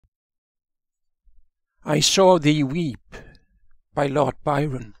I Saw Thee Weep by Lord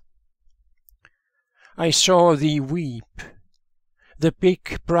Byron. I saw thee weep. The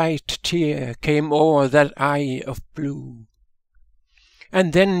big bright tear came o'er that eye of blue,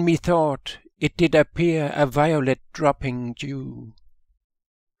 and then methought it did appear a violet dropping dew.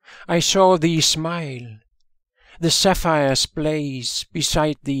 I saw thee smile. The sapphire's blaze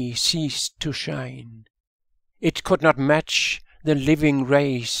beside thee ceased to shine. It could not match the living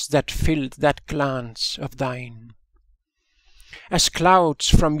rays that filled that glance of thine. As clouds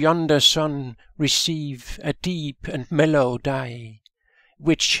from yonder sun receive a deep and mellow dye,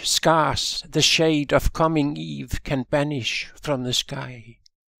 which scarce the shade of coming eve can banish from the sky.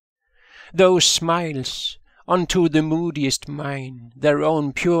 Those smiles unto the moodiest mind their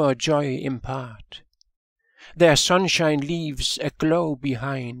own pure joy impart. Their sunshine leaves a glow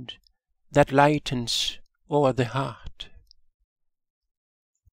behind that lightens o'er the heart.